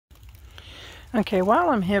Okay,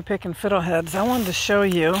 while I'm here picking fiddleheads, I wanted to show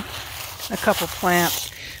you a couple plants.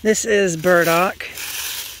 This is burdock,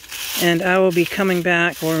 and I will be coming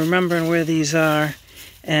back or remembering where these are,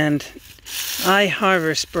 and I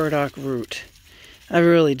harvest burdock root. I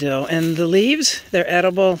really do. And the leaves, they're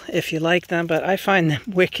edible if you like them, but I find them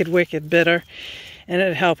wicked, wicked bitter, and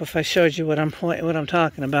it'd help if I showed you what I'm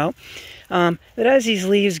talking about. But as these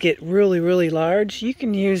leaves get really, really large, you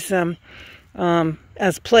can use them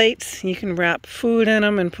as plates. You can wrap food in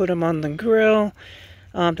them and put them on the grill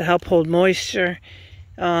to help hold moisture.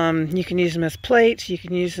 You can use them as plates. You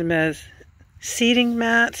can use them as seating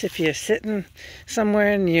mats if you're sitting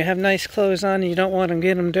somewhere and you have nice clothes on and you don't want to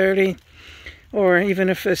get them dirty. Or even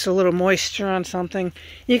if it's a little moisture on something,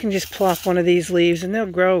 you can just plop one of these leaves and they'll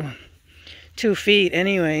grow 2 feet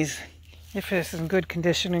anyways, if it's in good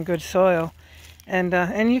condition and good soil. And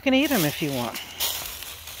you can eat them if you want.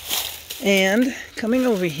 And coming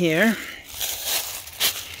over here,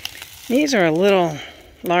 these are a little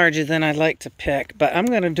larger than I'd like to pick, but I'm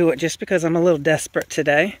going to do it just because I'm a little desperate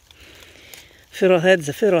today. Fiddlehead's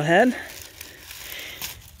a fiddlehead.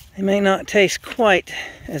 They may not taste quite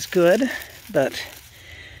as good, but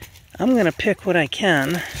I'm going to pick what I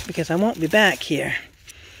can because I won't be back here.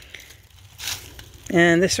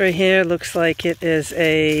 And this right here looks like it is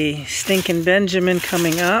a stinking Benjamin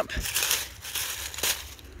coming up.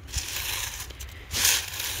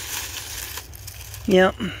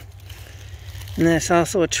 Yep. And there's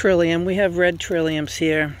also a trillium. We have red trilliums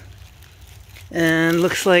here. And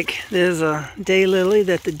looks like there's a daylily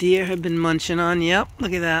that the deer have been munching on. Yep,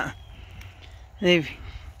 look at that. They've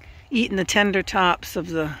eaten the tender tops of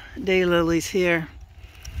the daylilies here.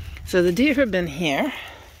 So the deer have been here.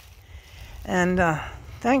 And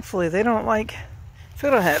thankfully they don't like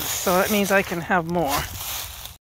fiddleheads, so that means I can have more.